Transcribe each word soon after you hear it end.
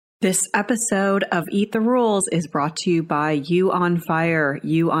This episode of Eat the Rules is brought to you by You on Fire.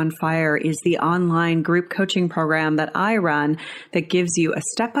 You on Fire is the online group coaching program that I run that gives you a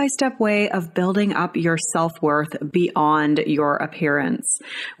step-by-step way of building up your self-worth beyond your appearance.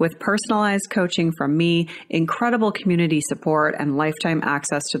 With personalized coaching from me, incredible community support, and lifetime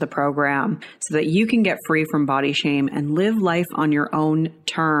access to the program so that you can get free from body shame and live life on your own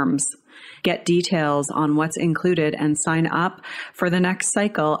terms. Get details on what's included and sign up for the next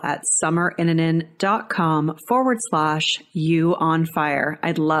cycle at summerinnanen.com/you on fire.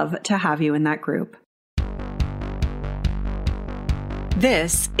 I'd love to have you in that group.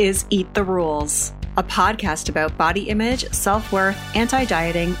 This is Eat the Rules, a podcast about body image, self-worth,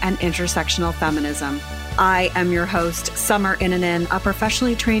 anti-dieting, and intersectional feminism. I am your host, Summer Innanen, a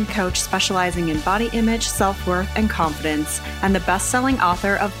professionally trained coach specializing in body image, self-worth, and confidence, and the best-selling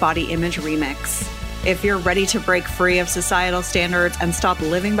author of Body Image Remix. If you're ready to break free of societal standards and stop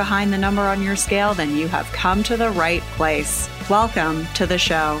living behind the number on your scale, then you have come to the right place. Welcome to the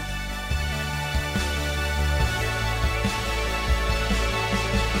show.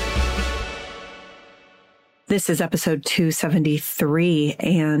 This is episode 273,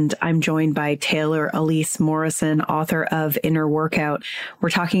 and I'm joined by Elyse Morrison, author of Inner Workout. We're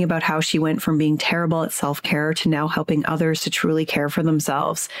talking about how she went from being terrible at self-care to now helping others to truly care for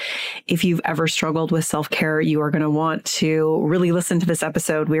themselves. If you've ever struggled with self-care, you are going to want to really listen to this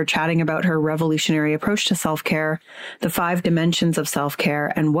episode. We are chatting about her revolutionary approach to self-care, the 5 dimensions of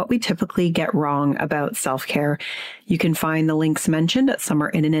self-care, and what we typically get wrong about self-care. You can find the links mentioned at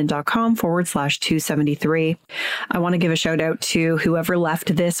summerinnanen.com/273. I want to give a shout out to whoever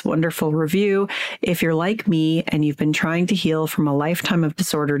left this wonderful review. If you're like me and you've been trying to heal from a lifetime of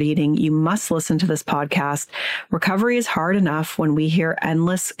disordered eating, you must listen to this podcast. Recovery is hard enough when we hear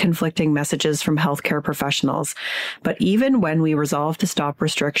endless conflicting messages from healthcare professionals. But even when we resolve to stop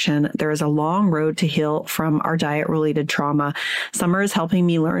restriction, there is a long road to heal from our diet-related trauma. Summer is helping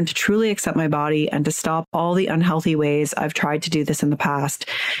me learn to truly accept my body and to stop all the unhealthy ways I've tried to do this in the past.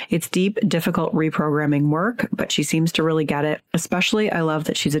 It's deep, difficult reprogramming work, but she seems to really get it. Especially, I love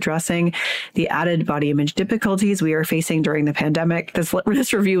that she's addressing the added body image difficulties we are facing during the pandemic.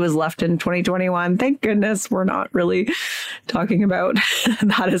 This review was left in 2021. Thank goodness we're not really talking about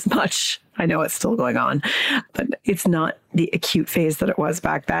that as much. I know it's still going on, but it's not the acute phase that it was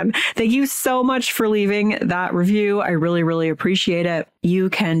back then. Thank you so much for leaving that review. I really, really appreciate it. You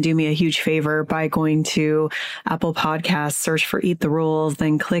can do me a huge favor by going to Apple Podcasts, search for Eat the Rules,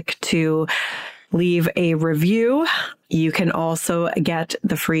 then click to leave a review. You can also get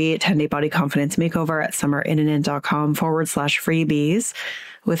the free 10-day body confidence makeover at summerinnanen.com/freebies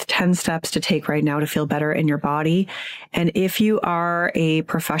with 10 steps to take right now to feel better in your body. And if you are a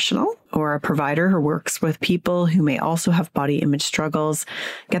professional or a provider who works with people who may also have body image struggles,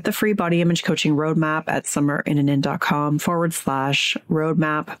 get the free body image coaching roadmap at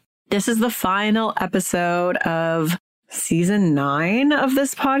summerinnanen.com/roadmap. This is the final episode of Season 9 of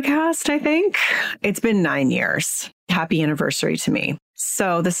this podcast, I think. It's been 9 years. Happy anniversary to me.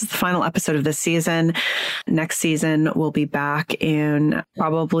 So this is the final episode of this season. Next season, we'll be back in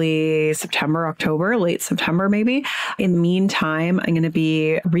probably September, October, late September, maybe. In the meantime, I'm going to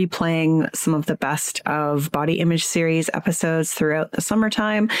be replaying some of the best of Body Image series episodes throughout the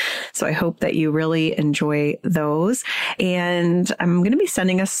summertime. So I hope that you really enjoy those. And I'm going to be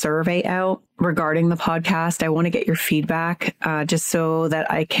sending a survey out regarding the podcast. I want to get your feedback just so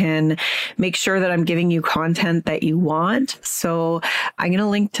that I can make sure that I'm giving you content that you want. So I'm going to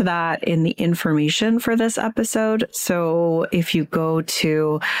link to that in the information for this episode. So if you go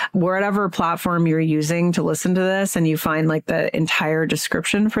to whatever platform you're using to listen to this and you find like the entire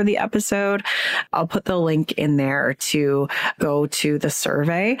description for the episode, I'll put the link in there to go to the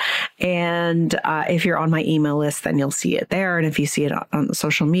survey. And if you're on my email list, then you'll see it there. And if you see it on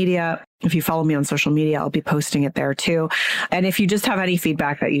social media, if you follow me on social media, I'll be posting it there too. And if you just have any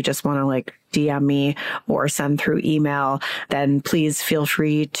feedback that you just want to like DM me or send through email, then please feel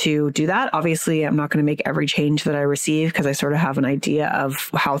free to do that. Obviously, I'm not going to make every change that I receive because I sort of have an idea of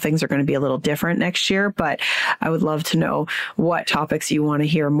how things are going to be a little different next year. But I would love to know what topics you want to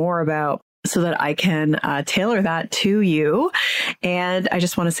hear more about, so that I can tailor that to you. And I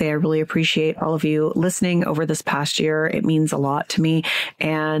just want to say I really appreciate all of you listening over this past year. It means a lot to me.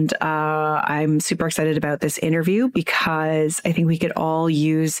 And I'm super excited about this interview because I think we could all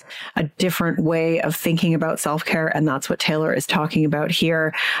use a different way of thinking about self-care. And that's what Taylor is talking about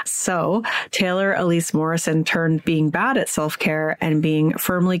here. So Elyse Morrison turned being bad at self-care and being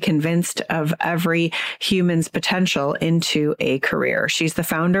firmly convinced of every human's potential into a career. She's the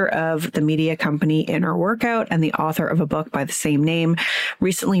founder of the media company Inner Workout and the author of a book by the same name.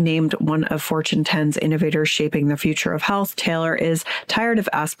 Recently named one of Fortune 10's innovators shaping the future of health, Taylor is tired of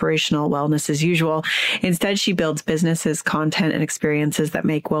aspirational wellness as usual. Instead, she builds businesses, content, and experiences that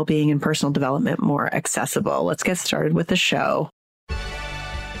make well-being and personal development more accessible. Let's get started with the show.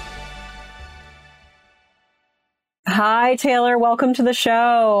 Hi, Taylor. Welcome to the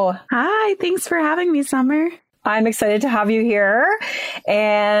show. Hi. Thanks for having me, Summer. I'm excited to have you here.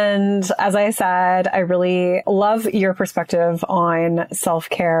 And as I said, I really love your perspective on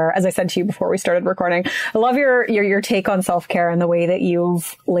self-care. As I said to you before we started recording, I love your take on self-care and the way that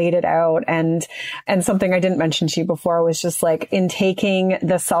you've laid it out. And something I didn't mention to you before was just like in taking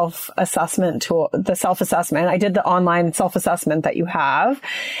the self-assessment tool, the self-assessment, I did the online self-assessment that you have.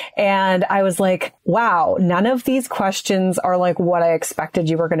 And I was like, wow, none of these questions are like what I expected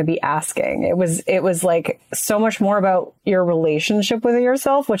you were going to be asking. It was like so much more about your relationship with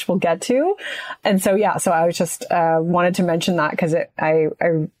yourself, which we'll get to. And so, yeah, so I was just, wanted to mention that because it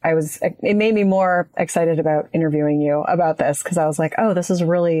made me more excited about interviewing you about this. Cause I was like, oh, this is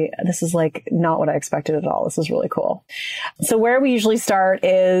like not what I expected at all. This is really cool. So where we usually start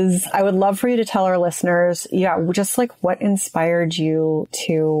is I would love for you to tell our listeners, just like what inspired you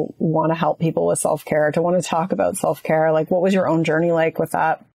to want to help people with self-care, to want to talk about self-care. Like what was your own journey like with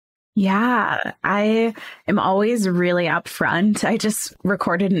that? Yeah, I am always really upfront. I just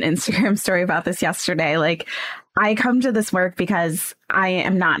recorded an Instagram story about this yesterday. Like, I come to this work because I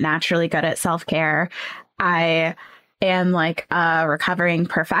am not naturally good at self-care. I am like a recovering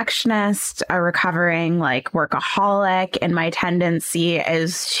perfectionist, a recovering like workaholic, and my tendency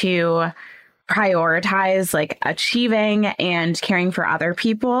is to prioritize like achieving and caring for other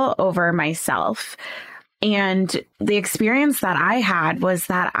people over myself. And the experience that I had was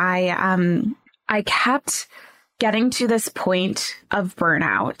that I kept getting to this point of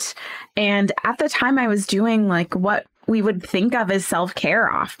burnout. And at the time I was doing like what we would think of as self-care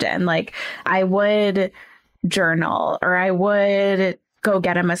often. Like I would journal or I would go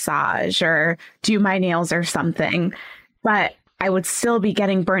get a massage or do my nails or something. But I would still be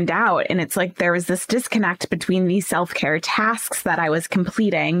getting burned out. And it's like there was this disconnect between these self-care tasks that I was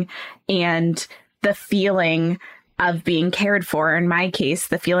completing and the feeling of being cared for, in my case,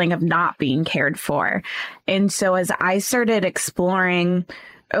 the feeling of not being cared for. And so as I started exploring,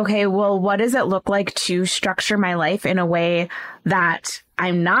 okay, well, what does it look like to structure my life in a way that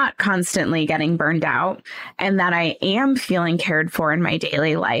I'm not constantly getting burned out and that I am feeling cared for in my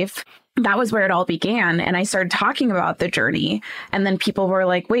daily life? That was where it all began. And I started talking about the journey. And then people were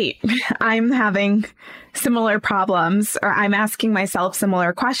like, wait, I'm having similar problems, or I'm asking myself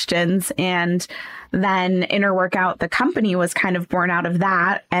similar questions. And then Inner Workout, the company, was kind of born out of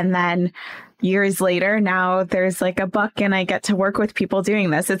that. And then years later, now there's like a book and I get to work with people doing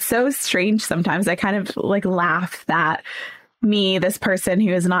this. It's so strange sometimes. I kind of like laugh that me, this person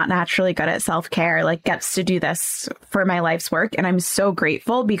who is not naturally good at self-care, like gets to do this for my life's work. And I'm so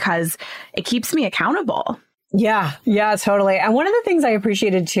grateful because it keeps me accountable. Yeah, totally. And one of the things I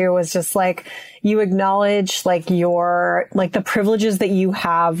appreciated too was just like you acknowledge like the privileges that you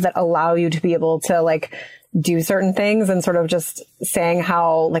have that allow you to be able to like do certain things, and sort of just saying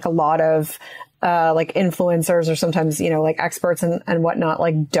how like a lot of like influencers or sometimes, like experts and whatnot,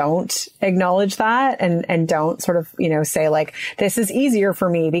 like don't acknowledge that and don't sort of, say like, this is easier for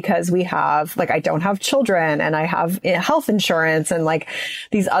me because we have like, I don't have children and I have health insurance and like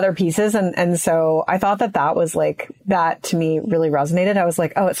these other pieces. And so I thought that was like, that to me really resonated. I was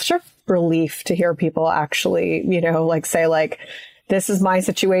like, oh, it's such a relief to hear people actually, like say like, this is my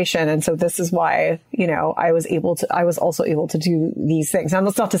situation. And so this is why, I was also able to do these things. Now,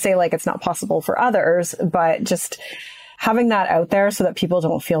 that's not to say like it's not possible for others, but just having that out there so that people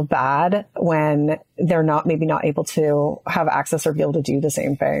don't feel bad when they're maybe not able to have access or be able to do the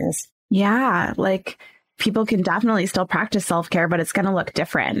same things. Yeah. Like people can definitely still practice self-care, but it's going to look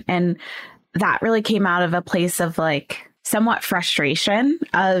different. And that really came out of a place of like, somewhat frustration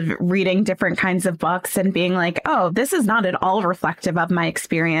of reading different kinds of books and being like, oh, this is not at all reflective of my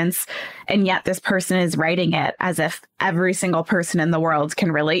experience. And yet this person is writing it as if every single person in the world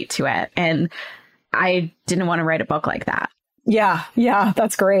can relate to it. And I didn't want to write a book like that. Yeah,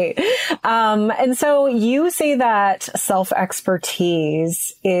 that's great. And so you say that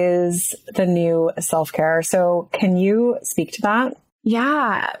self-expertise is the new self-care. So can you speak to that?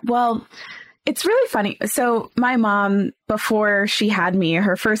 Yeah, well, it's really funny. So my mom, before she had me,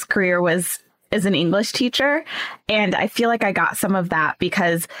 her first career was as an English teacher. And I feel like I got some of that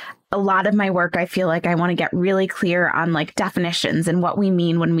because a lot of my work, I feel like I want to get really clear on like definitions and what we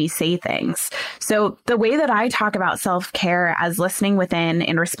mean when we say things. So the way that I talk about self-care as listening within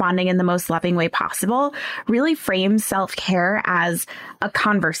and responding in the most loving way possible really frames self-care as a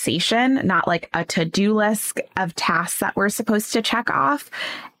conversation, not like a to-do list of tasks that we're supposed to check off.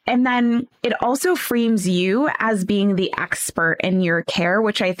 And then it also frames you as being the expert in your care,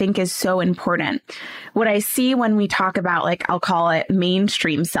 which I think is so important. What I see when we talk about, like, I'll call it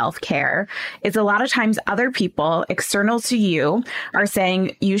mainstream self-care, is a lot of times other people external to you are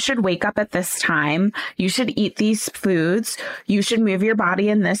saying, you should wake up at this time, you should eat these foods, you should move your body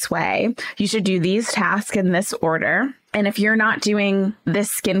in this way, you should do these tasks in this order. And if you're not doing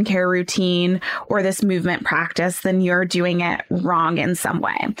this skincare routine or this movement practice, then you're doing it wrong in some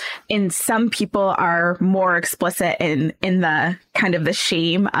way. And some people are more explicit in the kind of the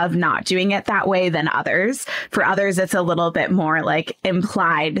shame of not doing it that way than others. For others, it's a little bit more like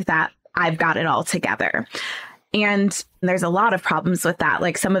implied that I've got it all together. And there's a lot of problems with that,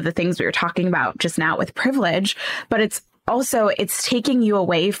 like some of the things we were talking about just now with privilege, but it's taking you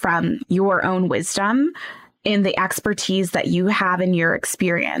away from your own wisdom in the expertise that you have in your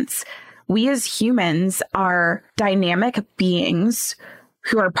experience. We as humans are dynamic beings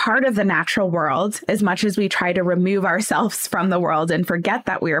who are part of the natural world as much as we try to remove ourselves from the world and forget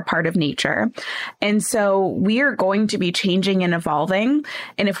that we are part of nature. And so we are going to be changing and evolving.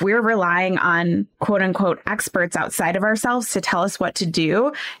 And if we're relying on quote unquote experts outside of ourselves to tell us what to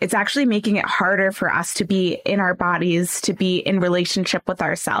do, it's actually making it harder for us to be in our bodies, to be in relationship with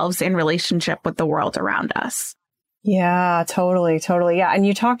ourselves, in relationship with the world around us. Yeah, totally. Yeah. And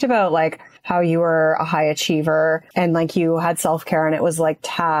you talked about like how you were a high achiever and like you had self-care and it was like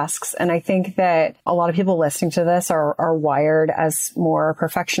tasks. And I think that a lot of people listening to this are wired as more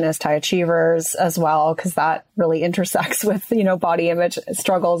perfectionist high achievers as well, because that really intersects with, you know, body image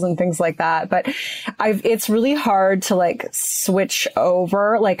struggles and things like that. But it's really hard to like switch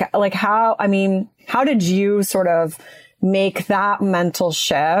over, how did you sort of make that mental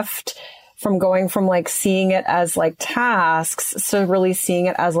shift from going from like seeing it as like tasks to really seeing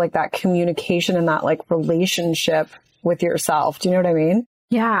it as like that communication and that like relationship with yourself? Do you know what I mean?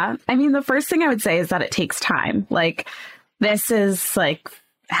 Yeah. I mean, the first thing I would say is that it takes time. Like, this is like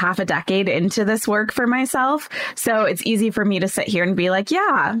half a decade into this work for myself. So it's easy for me to sit here and be like,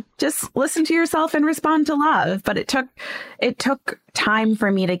 yeah, just listen to yourself and respond to love. But it took time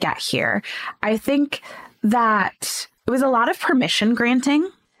for me to get here. I think that it was a lot of permission granting.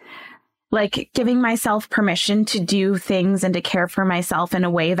 Like giving myself permission to do things and to care for myself in a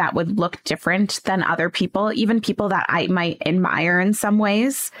way that would look different than other people, even people that I might admire in some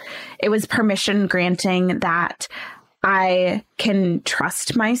ways. It was permission granting that I can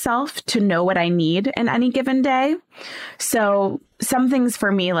trust myself to know what I need in any given day. So some things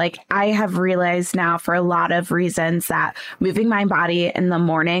for me, like I have realized now for a lot of reasons that moving my body in the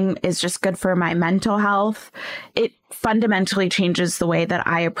morning is just good for my mental health. It fundamentally changes the way that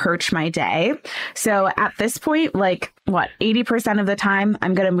I approach my day. So at this point, 80% of the time,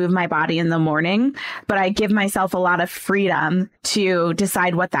 I'm going to move my body in the morning, but I give myself a lot of freedom to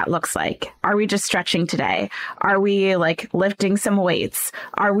decide what that looks like. Are we just stretching today? Are we like lifting some weights?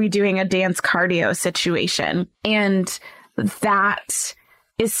 Are we doing a dance cardio situation? And that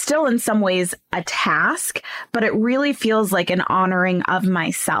is still in some ways a task, but it really feels like an honoring of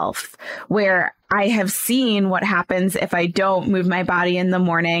myself, where I have seen what happens if I don't move my body in the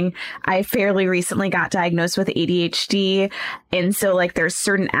morning. I fairly recently got diagnosed with ADHD. And so there's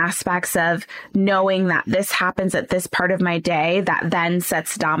certain aspects of knowing that this happens at this part of my day that then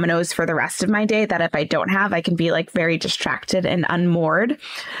sets dominoes for the rest of my day, that if I don't have, I can be very distracted and unmoored.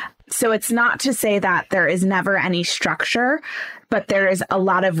 So it's not to say that there is never any structure, but there is a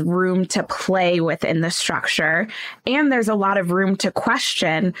lot of room to play within the structure. And there's a lot of room to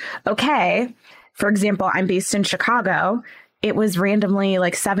question, okay, for example, I'm based in Chicago. It was randomly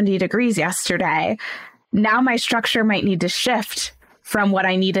 70 degrees yesterday. Now my structure might need to shift from what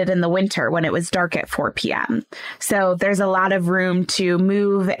I needed in the winter when it was dark at 4 p.m. So there's a lot of room to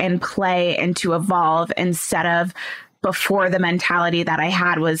move and play and to evolve, instead of before the mentality that I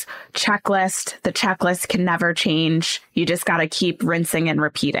had was checklist. The checklist can never change. You just got to keep rinsing and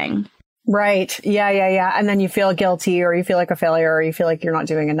repeating. Right. Yeah. And then you feel guilty, or you feel like a failure, or you feel like you're not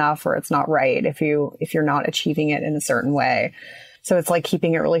doing enough, or it's not right if you're not achieving it in a certain way. So it's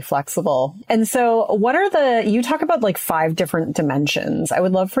keeping it really flexible. And so you talk about 5 different dimensions. I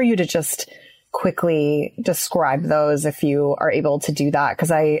would love for you to just quickly describe those if you are able to do that. Because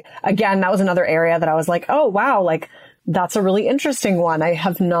that was another area that I was like, oh, wow, That's a really interesting one. I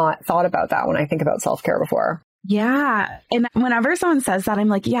have not thought about that when I think about self-care before. Yeah. And whenever someone says that, I'm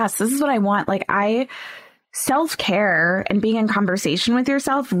like, yes, this is what I want. Like self-care and being in conversation with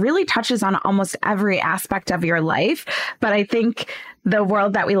yourself really touches on almost every aspect of your life. But I think the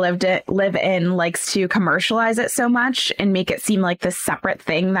world that we live in likes to commercialize it so much and make it seem like this separate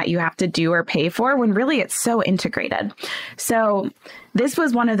thing that you have to do or pay for, when really it's so integrated. So this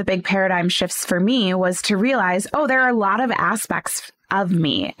was one of the big paradigm shifts for me, was to realize, oh, there are a lot of aspects of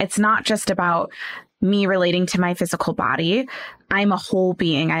me. It's not just about me relating to my physical body. I'm a whole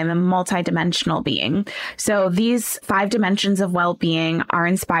being. I'm a multidimensional being. So these 5 dimensions of well-being are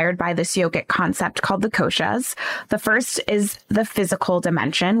inspired by this yogic concept called the koshas. The first is the physical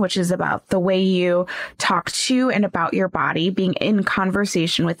dimension, which is about the way you talk to and about your body, being in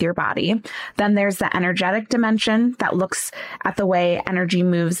conversation with your body. Then there's the energetic dimension that looks at the way energy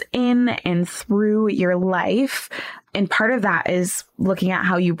moves in and through your life. And part of that is looking at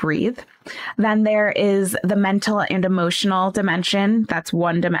how you breathe. Then there is the mental and emotional dimension. That's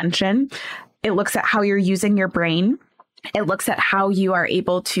one dimension. It looks at how you're using your brain. It looks at how you are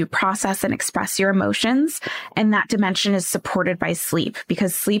able to process and express your emotions. And that dimension is supported by sleep,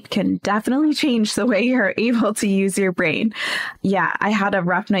 because sleep can definitely change the way you're able to use your brain. Yeah, I had a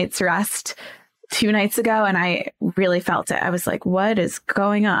rough night's rest 2 nights ago, and I really felt it. I was like, what is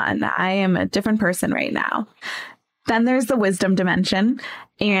going on? I am a different person right now. Then there's the wisdom dimension,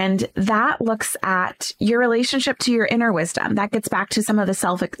 and that looks at your relationship to your inner wisdom. That gets back to some of the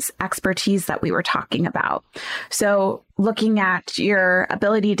self-expertise that we were talking about. So looking at your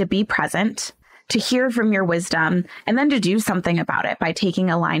ability to be present, to hear from your wisdom, and then to do something about it by taking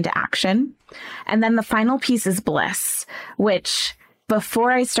aligned action. And then the final piece is bliss, which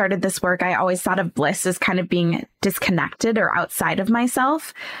before I started this work, I always thought of bliss as kind of being disconnected or outside of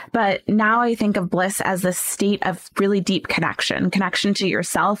myself. But now I think of bliss as a state of really deep connection to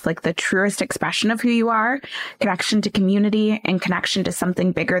yourself, like the truest expression of who you are, connection to community, and connection to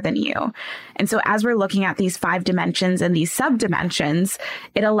something bigger than you. And so as we're looking at these 5 dimensions and these sub-dimensions,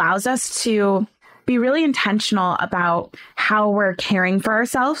 it allows us to be really intentional about how we're caring for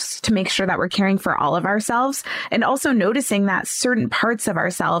ourselves, to make sure that we're caring for all of ourselves, and also noticing that certain parts of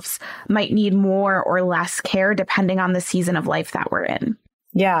ourselves might need more or less care depending on the season of life that we're in.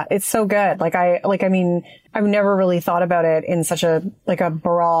 Yeah, it's so good. I mean, I've never really thought about it in such a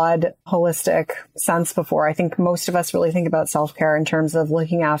broad, holistic sense before. I think most of us really think about self-care in terms of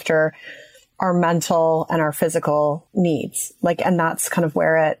looking after our mental and our physical needs. And that's kind of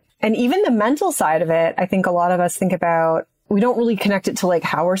where and even the mental side of it, I think a lot of us think about, we don't really connect it to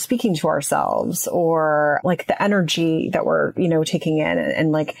how we're speaking to ourselves, or the energy that we're, taking in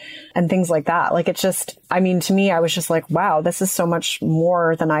and things like that. It's just, I mean, to me, I was just like, wow, this is so much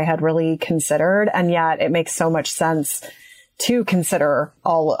more than I had really considered. And yet it makes so much sense to consider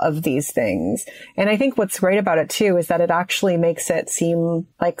all of these things. And I think what's great about it too is that it actually makes it seem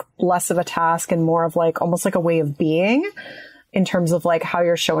like less of a task and more of almost like a way of being, in terms of how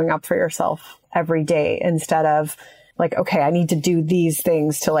you're showing up for yourself every day, instead of okay, I need to do these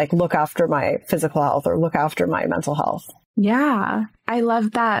things to look after my physical health or look after my mental health. Yeah. I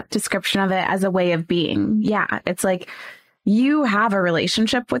love that description of it as a way of being. Yeah. It's you have a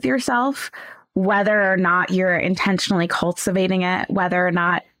relationship with yourself, whether or not you're intentionally cultivating it, whether or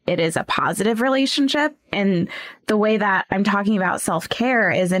not it is a positive relationship. And the way that I'm talking about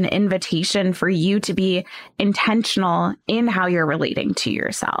self-care is an invitation for you to be intentional in how you're relating to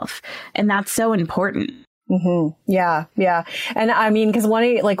yourself. And that's so important. Mm-hmm. Yeah. Yeah. And I mean, because when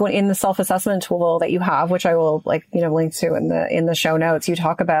in the self-assessment tool that you have, which I will link to in the show notes, you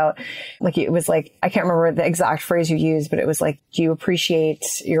talk about it was I can't remember the exact phrase you used, but it was do you appreciate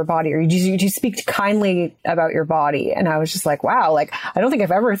your body, or do you speak kindly about your body? And I was just wow, I don't think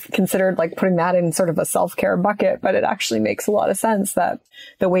I've ever considered putting that in sort of a self-care bucket, but it actually makes a lot of sense that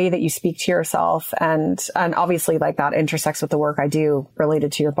the way that you speak to yourself and obviously that intersects with the work I do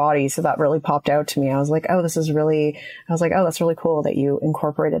related to your body. So that really popped out to me. I was oh, that's really cool that you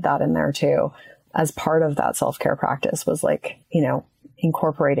incorporated that in there too, as part of that self-care practice, was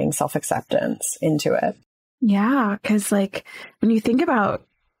incorporating self-acceptance into it. Yeah. Cause when you think about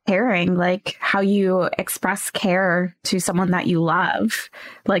caring, how you express care to someone that you love,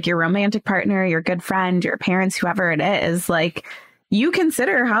 your romantic partner, your good friend, your parents, whoever it is, you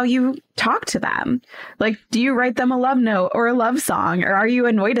consider how you talk to them. Do you write them a love note or a love song, or are you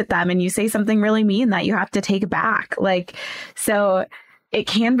annoyed at them and you say something really mean that you have to take back? So it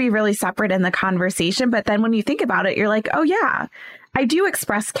can be really separate in the conversation. But then when you think about it, you're oh yeah, I do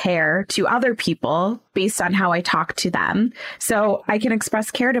express care to other people based on how I talk to them. So I can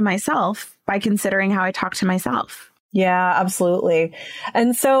express care to myself by considering how I talk to myself. Yeah, absolutely.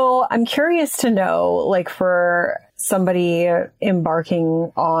 And so I'm curious to know, like, for somebody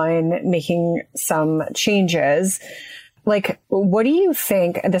embarking on making some changes, like, what do you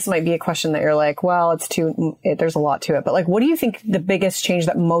think? And this might be a question that you're like, well, there's a lot to it, but like, what do you think the biggest change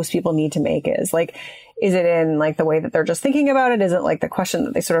that most people need to make is? Like, is it in like the way that they're just thinking about it? Is it like the question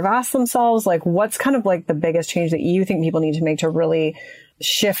that they sort of ask themselves? Like, what's kind of like the biggest change that you think people need to make to really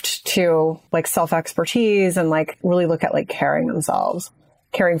shift to like self-expertise and like really look at like caring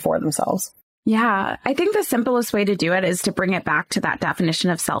for themselves? Yeah, I think the simplest way to do it is to bring it back to that definition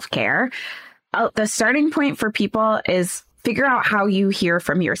of self-care. The starting point for people is figure out how you hear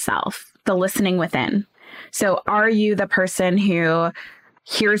from yourself, the listening within. So are you the person who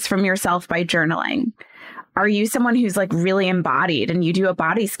hears from yourself by journaling? Are you someone who's like really embodied and you do a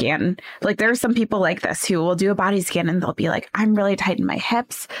body scan? Like there are some people like this who will do a body scan and they'll be like, I'm really tight in my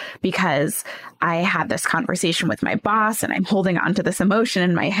hips because I had this conversation with my boss and I'm holding on to this emotion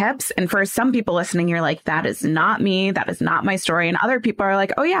in my hips. And for some people listening, you're like, that is not me. That is not my story. And other people are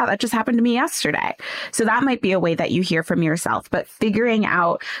like, oh yeah, that just happened to me yesterday. So that might be a way that you hear from yourself, but figuring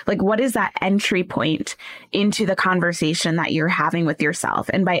out like, what is that entry point into the conversation that you're having with yourself?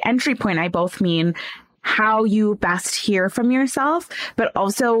 And by entry point, I both mean how you best hear from yourself, but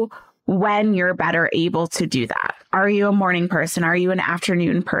also when you're better able to do that. Are you a morning person? Are you an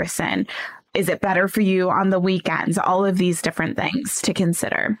afternoon person? Is it better for you on the weekends? All of these different things to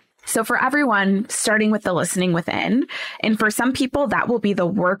consider. So for everyone, starting with the listening within, and for some people, that will be the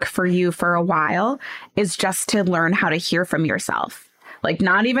work for you for a while, is just to learn how to hear from yourself. Like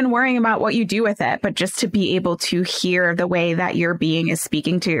not even worrying about what you do with it, but just to be able to hear the way that your being is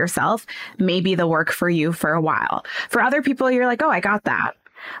speaking to yourself may be the work for you for a while. For other people, you're like, oh, I got that.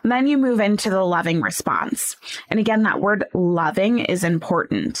 And then you move into the loving response. And again, that word loving is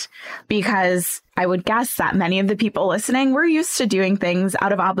important because I would guess that many of the people listening, we're used to doing things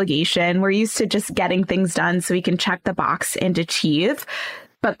out of obligation. We're used to just getting things done so we can check the box and achieve.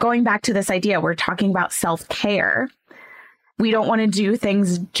 But going back to this idea, we're talking about self-care. We don't want to do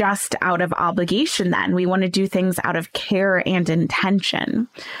things just out of obligation then. We want to do things out of care and intention.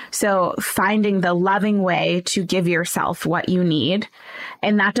 So finding the loving way to give yourself what you need.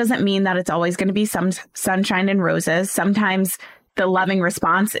 And that doesn't mean that it's always going to be some sunshine and roses. Sometimes the loving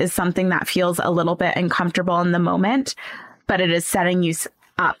response is something that feels a little bit uncomfortable in the moment, but it is setting you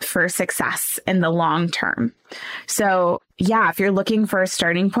up for success in the long term. So yeah, if you're looking for a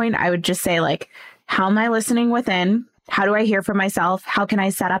starting point, I would just say like, how am I listening within? How do I hear from myself? How can I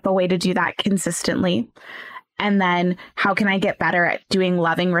set up a way to do that consistently? And then how can I get better at doing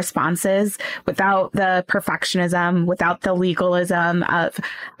loving responses without the perfectionism, without the legalism of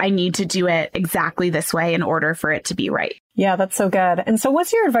I need to do it exactly this way in order for it to be right? Yeah, that's so good. And so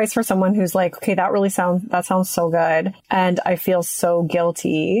what's your advice for someone who's like, okay, that sounds so good. And I feel so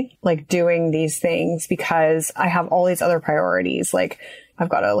guilty like doing these things because I have all these other priorities. Like I've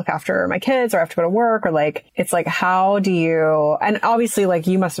got to look after my kids or I have to go to work or like, it's like, how do you, and obviously like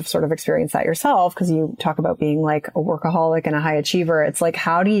you must have sort of experienced that yourself because you talk about being like a workaholic and a high achiever. It's like,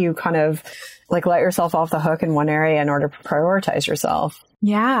 how do you kind of like let yourself off the hook in one area in order to prioritize yourself?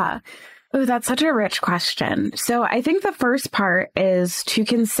 Yeah. Oh, that's such a rich question. So I think the first part is to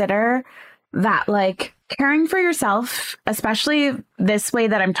consider that like caring for yourself, especially this way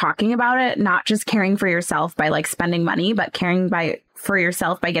that I'm talking about it, not just caring for yourself by like spending money, but for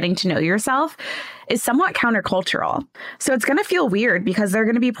yourself by getting to know yourself is somewhat countercultural. So it's going to feel weird because there are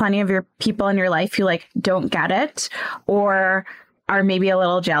going to be plenty of your people in your life who like don't get it or are maybe a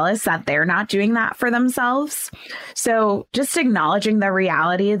little jealous that they're not doing that for themselves. So just acknowledging the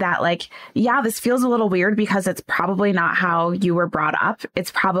reality that like, yeah, this feels a little weird because it's probably not how you were brought up. It's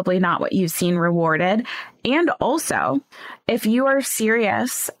probably not what you've seen rewarded. And also, if you are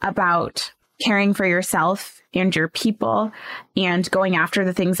serious about caring for yourself and your people and going after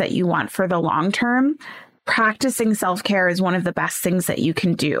the things that you want for the long term, practicing self-care is one of the best things that you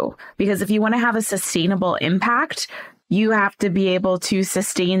can do. Because if you want to have a sustainable impact, you have to be able to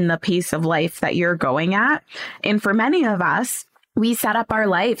sustain the pace of life that you're going at. And for many of us, we set up our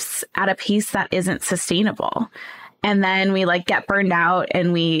lives at a pace that isn't sustainable. And then we like get burned out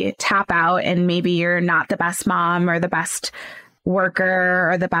and we tap out and maybe you're not the best mom or the best worker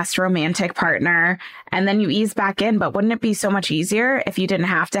or the best romantic partner. And then you ease back in. But wouldn't it be so much easier if you didn't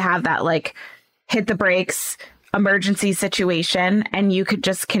have to have that like hit the brakes emergency situation and you could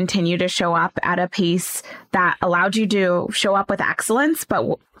just continue to show up at a pace that allowed you to show up with excellence,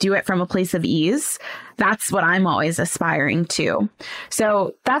 but do it from a place of ease? That's what I'm always aspiring to.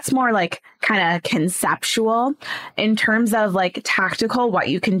 So that's more like kind of conceptual. In terms of like tactical, what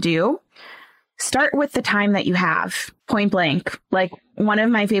you can do. start with the time that you have, point blank. Like one of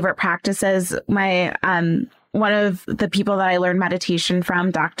my favorite practices, one of the people that I learned meditation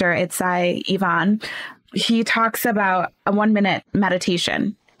from, Dr. Itzai Ivan, he talks about a 1-minute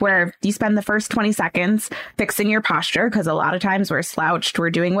meditation where you spend the first 20 seconds fixing your posture, because a lot of times we're slouched,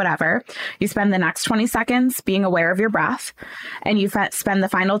 we're doing whatever. You spend the next 20 seconds being aware of your breath, and you spend the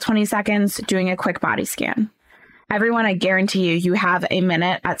final 20 seconds doing a quick body scan. Everyone, I guarantee you have a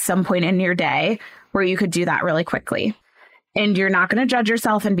minute at some point in your day where you could do that really quickly. And you're not going to judge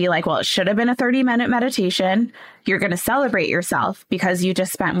yourself and be like, well, it should have been a 30-minute meditation. You're going to celebrate yourself because you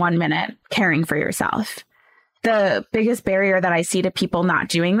just spent 1 minute caring for yourself. The biggest barrier that I see to people not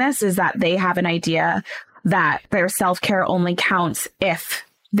doing this is that they have an idea that their self-care only counts if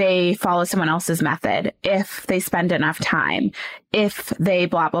they follow someone else's method, if they spend enough time, if they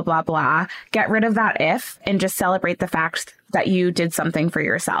blah, blah, blah, blah. Get rid of that if and just celebrate the fact that you did something for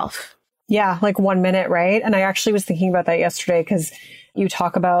yourself. Yeah, like 1 minute, right? And I actually was thinking about that yesterday because you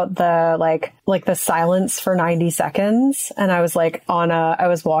talk about the like the silence for 90 seconds. And I was like I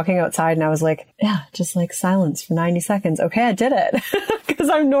was walking outside and I was like, yeah, just like silence for 90 seconds. Okay, I did it. Because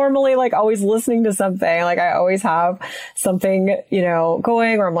I'm normally like always listening to something. Like I always have something,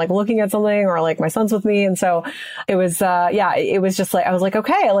 going, or I'm like looking at something, or like my son's with me. And so it was, it was just like, I was like,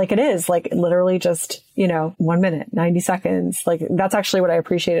 okay, like it is like literally just, 1 minute, 90 seconds. Like that's actually what I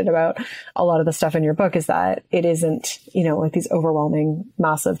appreciated about a lot of the stuff in your book is that it isn't, like these overwhelming,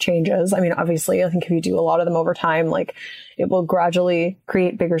 massive changes. I mean, obviously, I think if you do a lot of them over time, like it will gradually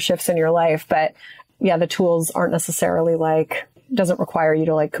create bigger shifts in your life. But yeah, the tools aren't necessarily like, doesn't require you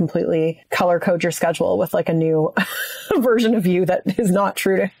to like completely color code your schedule with like a new version of you that is not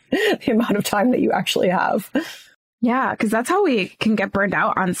true to the amount of time that you actually have. Yeah, because that's how we can get burned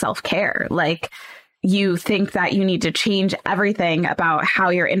out on self-care. Like you think that you need to change everything about how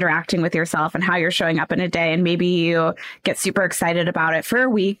you're interacting with yourself and how you're showing up in a day. And maybe you get super excited about it for a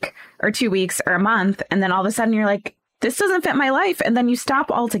week or 2 weeks or a month. And then all of a sudden you're like, this doesn't fit my life. And then you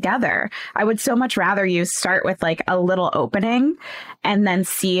stop altogether. I would so much rather you start with like a little opening and then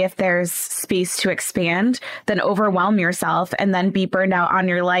see if there's space to expand than overwhelm yourself and then be burned out on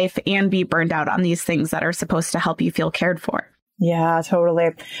your life and be burned out on these things that are supposed to help you feel cared for. Yeah, totally.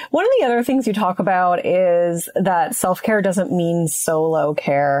 One of the other things you talk about is that self-care doesn't mean solo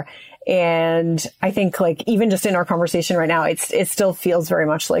care. And I think like even just in our conversation right now, it still feels very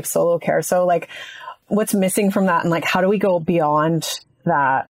much like solo care. So like what's missing from that and like how do we go beyond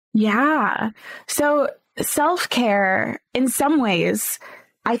that? Yeah. So self-care in some ways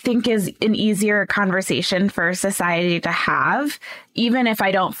I think is an easier conversation for society to have, even if I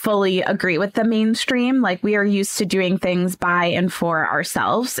don't fully agree with the mainstream. Like we are used to doing things by and for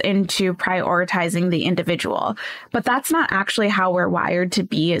ourselves and to prioritizing the individual. But that's not actually how we're wired to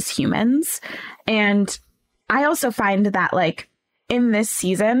be as humans. And I also find that like in this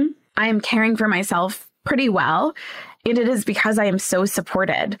season, I am caring for myself pretty well. And it is because I am so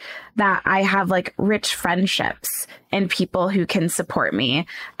supported that I have like rich friendships and people who can support me.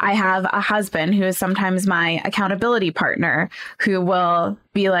 I have a husband who is sometimes my accountability partner who will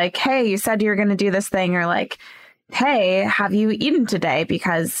be like, hey, you said you're going to do this thing, or like, hey, have you eaten today?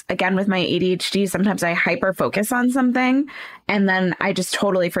 Because again, with my ADHD, sometimes I hyper focus on something and then I just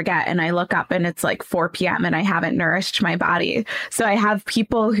totally forget. And I look up and it's like 4 p.m. and I haven't nourished my body. So I have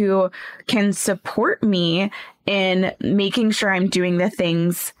people who can support me in making sure I'm doing the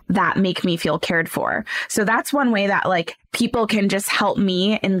things that make me feel cared for. So that's one way that like people can just help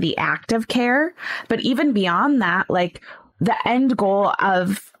me in the act of care. But even beyond that, like the end goal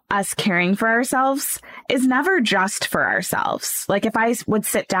of us caring for ourselves is never just for ourselves. Like if I would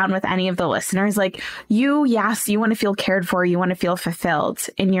sit down with any of the listeners, like you want to feel cared for, you want to feel fulfilled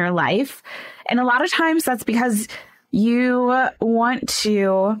in your life. And a lot of times that's because you want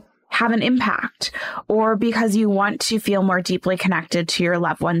to have an impact or because you want to feel more deeply connected to your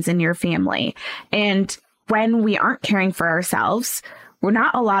loved ones and your family. And when we aren't caring for ourselves, we're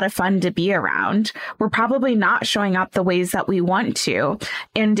not a lot of fun to be around. We're probably not showing up the ways that we want to.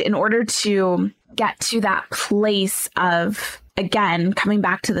 And in order to get to that place of, again, coming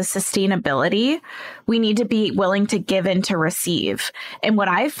back to the sustainability, we need to be willing to give and to receive. And what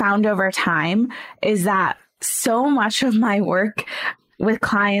I've found over time is that so much of my work with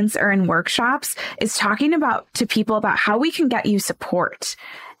clients or in workshops is talking to people about how we can get you support.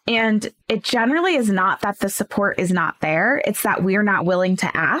 And it generally is not that the support is not there. It's that we're not willing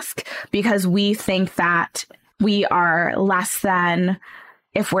to ask because we think that we are less than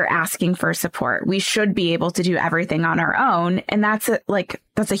if we're asking for support. We should be able to do everything on our own. And that's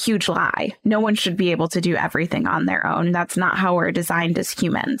a huge lie. No one should be able to do everything on their own. That's not how we're designed as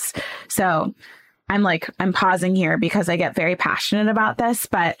humans. So I'm pausing here because I get very passionate about this,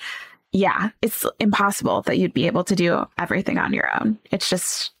 but yeah, it's impossible that you'd be able to do everything on your own. It's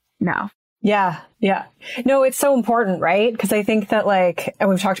just no. Yeah. Yeah. No, it's so important, right? Because I think that and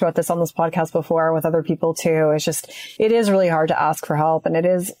we've talked about this on this podcast before with other people too. It is really hard to ask for help, and it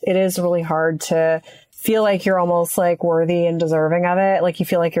is really hard to feel like you're almost worthy and deserving of it. Like you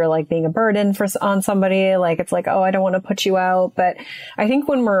feel like you're being a burden on somebody. It's oh, I don't want to put you out. But I think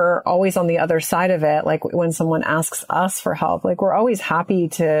when we're always on the other side of it, when someone asks us for help, we're always happy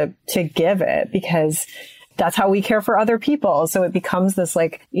to give it, because that's how we care for other people. So it becomes this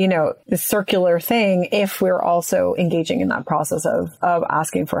this circular thing if we're also engaging in that process of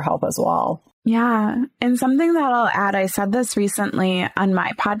asking for help as well. Yeah. And something that I'll add, I said this recently on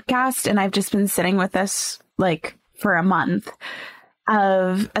my podcast, and I've just been sitting with this for a month,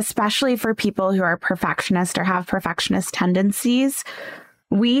 of especially for people who are perfectionist or have perfectionist tendencies.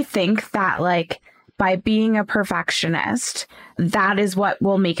 We think that by being a perfectionist, that is what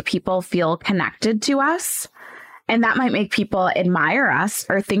will make people feel connected to us. And that might make people admire us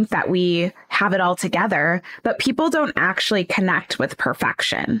or think that we have it all together. But people don't actually connect with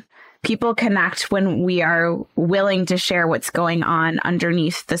perfection. People connect when we are willing to share what's going on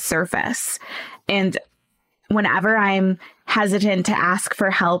underneath the surface. And whenever I'm hesitant to ask for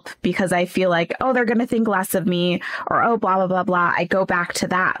help because I feel oh, they're going to think less of me, or, oh, blah, blah, blah, blah, I go back to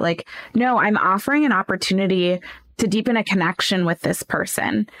that. No, I'm offering an opportunity to deepen a connection with this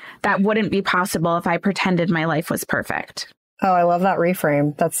person that wouldn't be possible if I pretended my life was perfect. Oh, I love that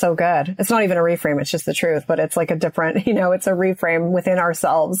reframe. That's so good. It's not even a reframe. It's just the truth, but it's a different, it's a reframe within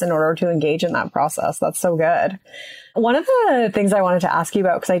ourselves in order to engage in that process. That's so good. One of the things I wanted to ask you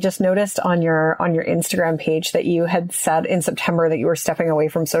about, because I just noticed on your Instagram page that you had said in September that you were stepping away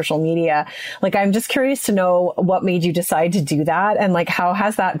from social media. I'm just curious to know what made you decide to do that, and how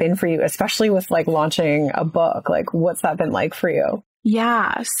has that been for you, especially with launching a book? What's that been like for you?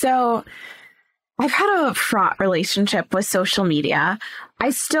 Yeah. So I've had a fraught relationship with social media. I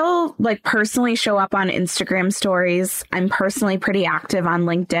still personally show up on Instagram stories. I'm personally pretty active on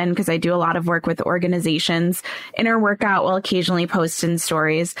LinkedIn because I do a lot of work with organizations. Inner Workout will occasionally post in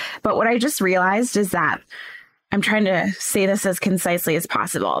stories. But what I just realized is that I'm trying to say this as concisely as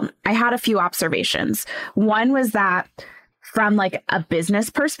possible. I had a few observations. One was that from a business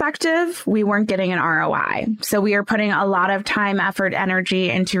perspective, we weren't getting an ROI. So we are putting a lot of time, effort, energy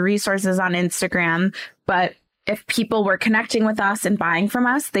into resources on Instagram. But if people were connecting with us and buying from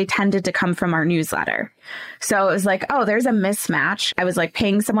us, they tended to come from our newsletter. So it was oh, there's a mismatch. I was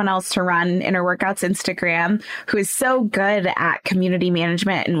paying someone else to run Inner Workout's Instagram, who is so good at community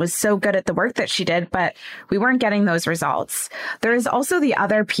management and was so good at the work that she did, but we weren't getting those results. There is also the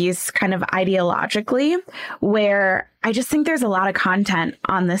other piece kind of ideologically, where I just think there's a lot of content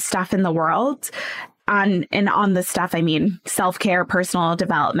on this stuff in the world. On this stuff, I mean, self-care, personal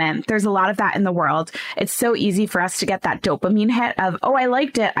development. There's a lot of that in the world. It's so easy for us to get that dopamine hit of, oh, I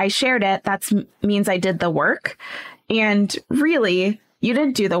liked it, I shared it. That means I did the work. And really, you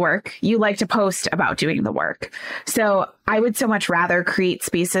didn't do the work. You like to post about doing the work. So I would so much rather create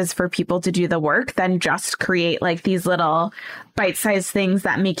spaces for people to do the work than just create these little bite-sized things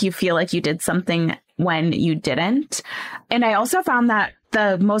that make you feel like you did something when you didn't. And I also found that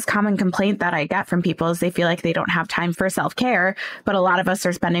the most common complaint that I get from people is they feel like they don't have time for self-care, but a lot of us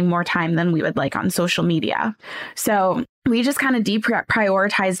are spending more time than we would like on social media. So we just kind of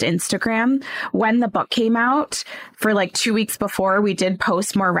deprioritized Instagram. When the book came out, for 2 weeks before, we did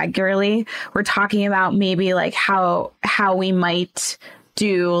post more regularly. We're talking about maybe how we might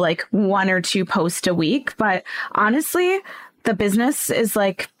do 1 or 2 posts a week. But honestly, the business is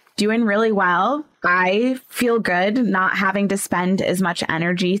doing really well. I feel good not having to spend as much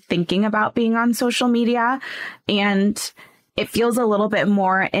energy thinking about being on social media. And it feels a little bit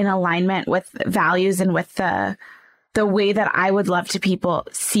more in alignment with values and with the way that I would love to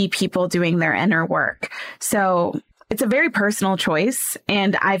see people doing their inner work. So it's a very personal choice.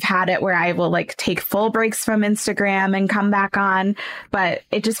 And I've had it where I will take full breaks from Instagram and come back on. But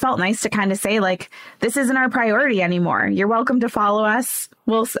it just felt nice to kind of say this isn't our priority anymore. You're welcome to follow us.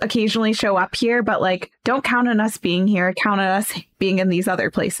 We'll occasionally show up here, but don't count on us being here. Count on us being in these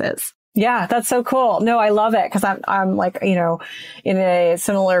other places. Yeah, that's so cool. No, I love it because I'm like, in a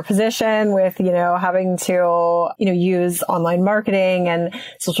similar position with, having to, use online marketing, and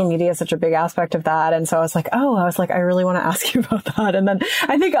social media is such a big aspect of that. And so I was like, I really want to ask you about that. And then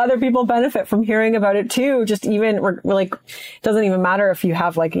I think other people benefit from hearing about it too. Just even we're like, it doesn't even matter if you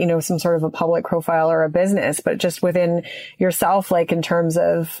have like, some sort of a public profile or a business, but just within yourself, like in terms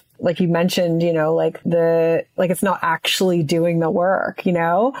of, like you mentioned, it's not actually doing the work,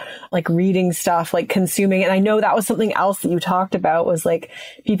 like reading stuff, like consuming. And I know that was something else that you talked about, was like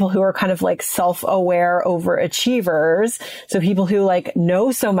people who are kind of like self-aware overachievers. So people who like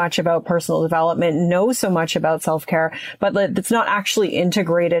know so much about personal development, know so much about self-care, but it's not actually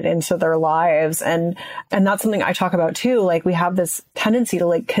integrated into their lives. And that's something I talk about too. Like we have this tendency to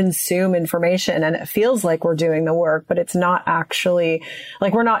like consume information, and it feels like we're doing the work, but it's not actually,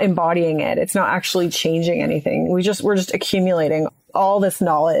 like we're not embodying it. It's not actually changing anything. We're just accumulating all this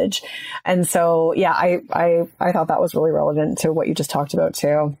knowledge. And so, yeah, I thought that was really relevant to what you just talked about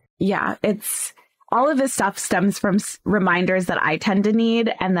too. Yeah, it's all of this stuff stems from reminders that I tend to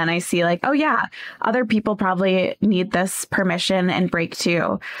need. And then I see like, oh yeah, other people probably need this permission and break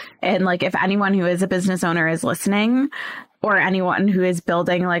too. And like, if anyone who is a business owner is listening, or anyone who is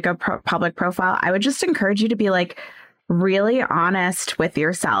building like a public profile, I would just encourage you to be like, really honest with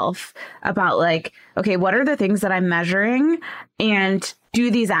yourself about like, okay, what are the things that I'm measuring, and do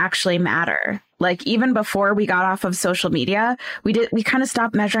these actually matter? Like even before we got off of social media, we kind of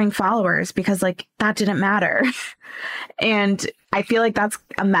stopped measuring followers because like that didn't matter. And I feel like that's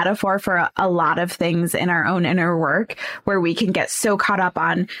a metaphor for a lot of things in our own inner work, where we can get so caught up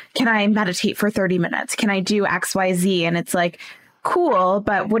on, can I meditate for 30 minutes? Can I do XYZ? And it's like, cool,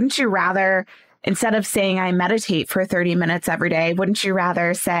 but wouldn't you rather, instead of saying I meditate for 30 minutes every day, wouldn't you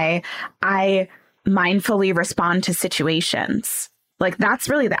rather say I mindfully respond to situations? Like that's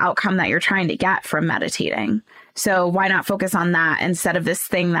really the outcome that you're trying to get from meditating. So why not focus on that instead of this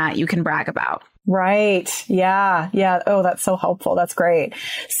thing that you can brag about? Right. Yeah. Yeah. Oh, that's so helpful. That's great.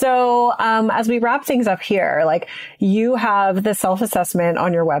 So, as we wrap things up here, like you have the self-assessment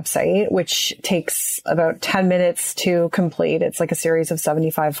on your website, which takes about 10 minutes to complete. It's like a series of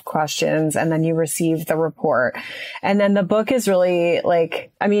 75 questions, and then you receive the report. And then the book is really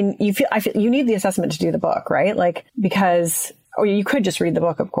like, I feel you need the assessment to do the book, right? Like, because or you could just read the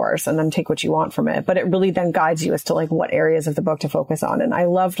book, of course, and then take what you want from it. But it really then guides you as to like what areas of the book to focus on. And I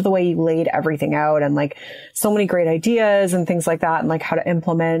loved the way you laid everything out, and like so many great ideas and things like that, and like how to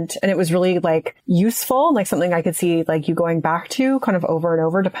implement. And it was really like useful, like something I could see like you going back to kind of over and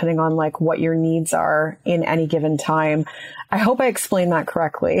over, depending on like what your needs are in any given time. I hope I explained that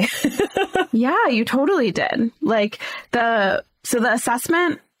correctly. Yeah, you totally did. Like the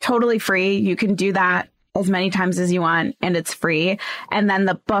assessment, totally free. You can do that as many times as you want, and it's free. And then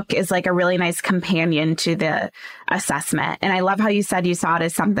the book is like a really nice companion to the assessment. And I love how you said you saw it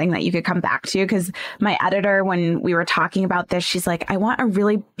as something that you could come back to, because my editor, when we were talking about this, she's like, I want a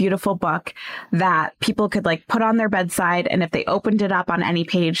really beautiful book that people could like put on their bedside, and if they opened it up on any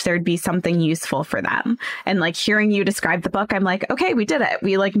page, there'd be something useful for them. And like hearing you describe the book, I'm like, okay, we did it.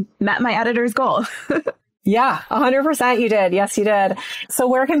 We like met my editor's goal. Yeah, 100% you did. Yes, you did. So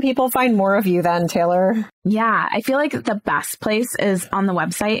where can people find more of you then, Taylor? Yeah, I feel like the best place is on the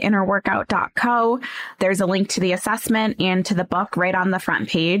website, innerworkout.co. There's a link to the assessment and to the book right on the front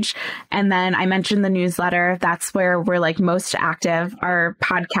page. And then I mentioned the newsletter. That's where we're like most active. Our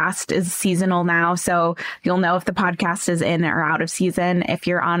podcast is seasonal now, so you'll know if the podcast is in or out of season if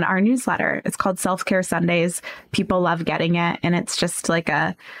you're on our newsletter. It's called Self-Care Sundays. People love getting it. And it's just like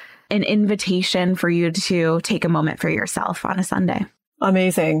an invitation for you to take a moment for yourself on a Sunday.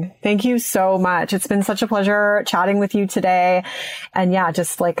 Amazing. Thank you so much. It's been such a pleasure chatting with you today. And yeah,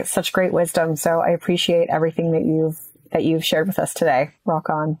 just like such great wisdom. So I appreciate everything that you've shared with us today. Rock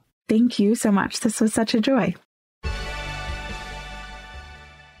on. Thank you so much. This was such a joy.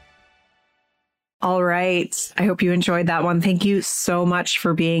 All right. I hope you enjoyed that one. Thank you so much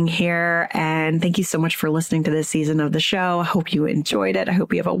for being here. And thank you so much for listening to this season of the show. I hope you enjoyed it. I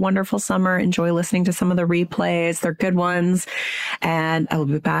hope you have a wonderful summer. Enjoy listening to some of the replays. They're good ones. And I will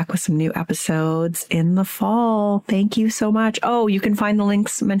be back with some new episodes in the fall. Thank you so much. Oh, you can find the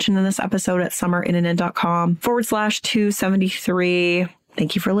links mentioned in this episode at summerinnanen.com/273.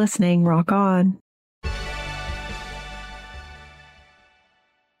 Thank you for listening. Rock on.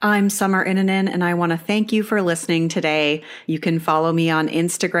 I'm Summer Innanen, and I want to thank you for listening today. You can follow me on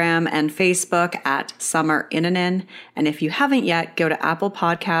Instagram and Facebook at Summer Innanen. And if you haven't yet, go to Apple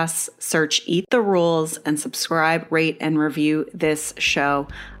Podcasts, search Eat the Rules, and subscribe, rate, and review this show.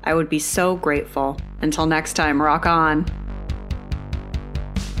 I would be so grateful. Until next time, rock on.